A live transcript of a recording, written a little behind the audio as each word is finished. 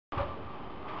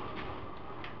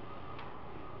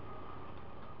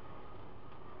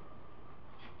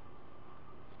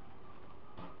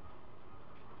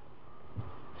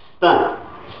Stunt,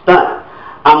 stunt.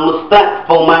 I'm a stunt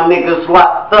for my niggas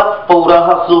locked up for the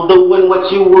hustle, doing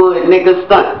what you would, nigga.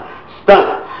 Stunt,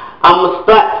 stunt. I'm a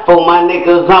stunt for my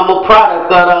niggas. I'm a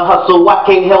product of the hustle. I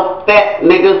can't help that,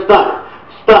 nigga. Stunt,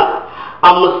 stunt.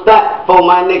 I'm a stunt for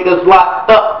my niggas locked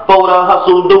up for the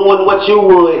hustle, doing what you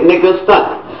would, nigga.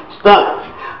 Stunt, stunt.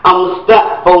 I'm a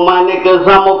stunt for my niggas,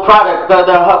 I'm a product of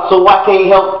the hustle, I can't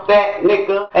help that,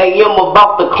 nigga. Hey, I'm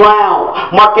about to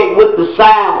clown, market with the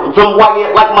sounds. I'm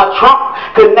wired like my trunk,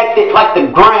 connected like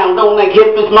the ground. On the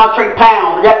hip is my straight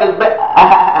pound.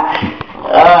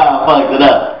 Fucked it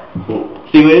up.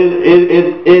 See,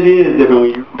 it is different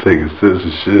when you taking sips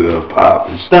of shit up,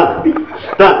 popping. Stunt,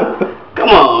 stunt. Come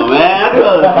on, man. Wait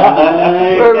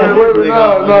a minute,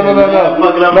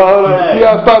 no. See,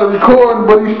 I started recording,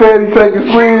 but he said he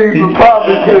taking swings and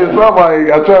popping shit, so I'm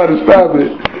like, I tried to stop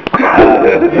it.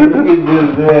 You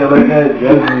just let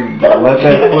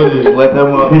that footage, let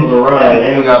that motherfucker run.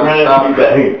 You ain't gotta stop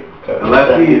that.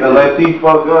 Unless he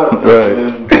fuck up. Right.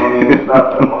 Then don't even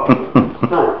stop that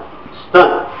motherfucker.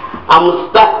 Stunt. I'm a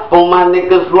stunt for my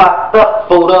niggas locked up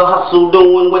for the hustle,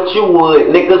 doing what you would,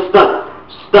 nigga. Stunt,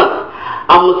 stunt.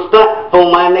 I'm a stunt for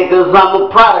my niggas, I'm a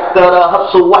product of the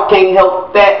hustle, I can't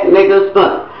help that, nigga.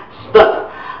 Stunt,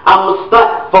 stunt. I'm a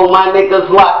stunt for my niggas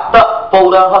locked up for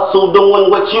the hustle,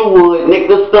 doing what you would,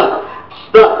 nigga. Stunt,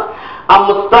 stunt. I'm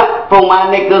a stunt for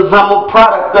my niggas, I'm a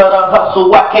product of the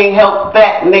hustle, I can't help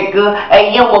that, nigga.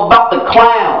 Hey, I'm about to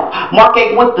clown,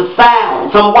 market with the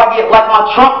sounds. I'm wired like my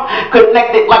trunk,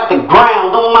 connected like the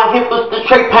ground. On my hip is the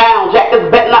straight pound,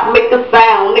 jackers bet not make a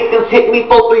sound. Niggas hit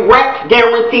me for 3 racks,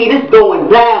 guaranteed it's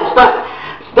going down. Stunt,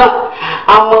 stunt,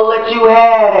 I'ma let you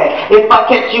have that. If I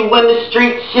catch you in the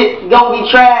street, shit's gonna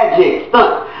be tragic.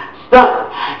 Stunt,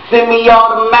 stunt, send me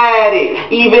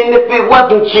automatic, even if it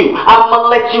wasn't you,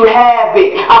 I'ma let you have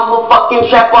it. I'm a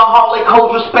fucking trapaholic,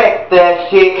 hold respect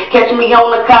that shit. Catch me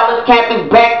on the college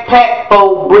campus, backpack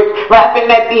 4 bricks,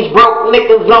 laughing at these broke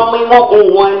niggas only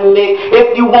wanting 1 nick.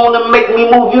 If you wanna make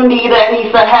me move, you need at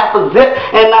least a half a zip,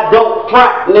 and I don't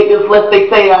front niggas lest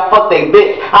they say I fuck they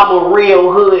bitch. I'm a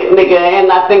real hood nigga, and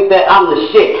I think that I'm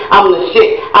the shit. I'm the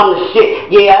shit, I'm the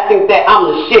shit, yeah, I think that I'm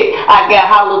the shit. I got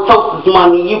halitosis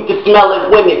money, you can smell it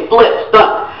when it flips.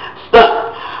 Stunt, stunt.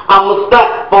 I'm a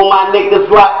stunt for my niggas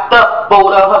locked up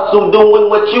for the hustle, doing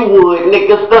what you would,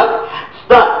 nigga. Stunt,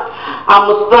 stunt. I'm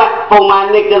a stunt for my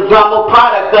niggas, I'm a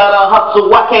product of the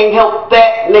hustle, I can't help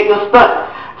that, nigga. Stunt,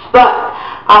 stunt.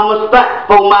 I'm a stunt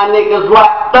for my niggas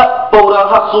locked up for the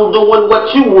hustle, doing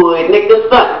what you would, nigga.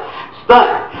 Stunt,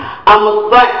 stunt. I'm a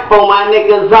stunt for my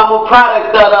niggas, I'm a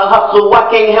product of the hustle, I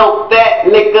can't help that,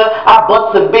 nigga. I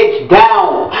bust a bitch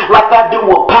down like I do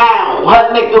a pound. Her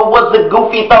nigga was a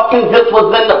goofy, thought this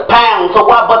was in the pound, so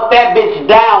I bust that bitch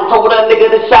down. Told her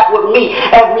nigga to shot with me.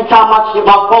 Every time I shoot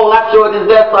my phone, I short his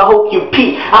ass, I hope you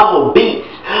pee. I'm a beast.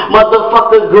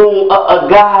 Motherfucker goon, a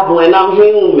goblin, I'm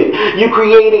human. You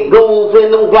created goons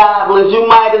and them goblins. You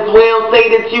might as well say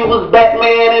that you was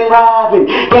Batman and Robin.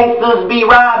 Gangsters be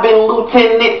robbing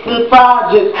lieutenants and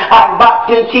sergeants. Hot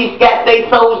boxing chiefs got they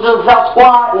soldiers out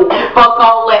squatting. Fuck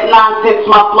all that nonsense,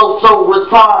 my flow so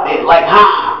retarded. Like,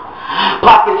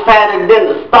 pockets fatter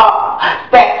than a star.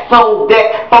 Stacks on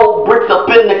deck, 4 bricks up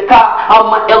in the car. I'm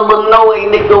a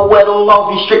Illinois nigga, wet them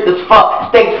off, you strict as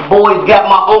fuck. States boys got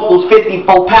my uncles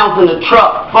 54 pounds in the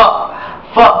truck.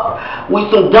 Fuck, we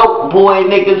some dope boy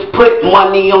niggas. Put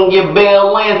money on your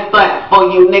bill and stunt for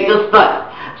you niggas.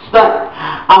 Stunt, stunt.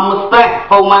 I'm a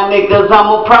stunt for my niggas, I'm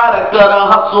a product of the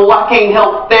hustle, I can't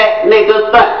help that,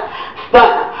 nigga. Stunt,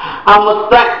 stunt. I'm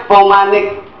a stunt for my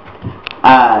niggas.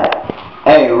 Alright.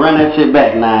 Hey, run that shit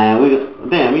back, 9.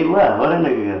 Damn, he left. What that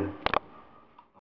nigga go?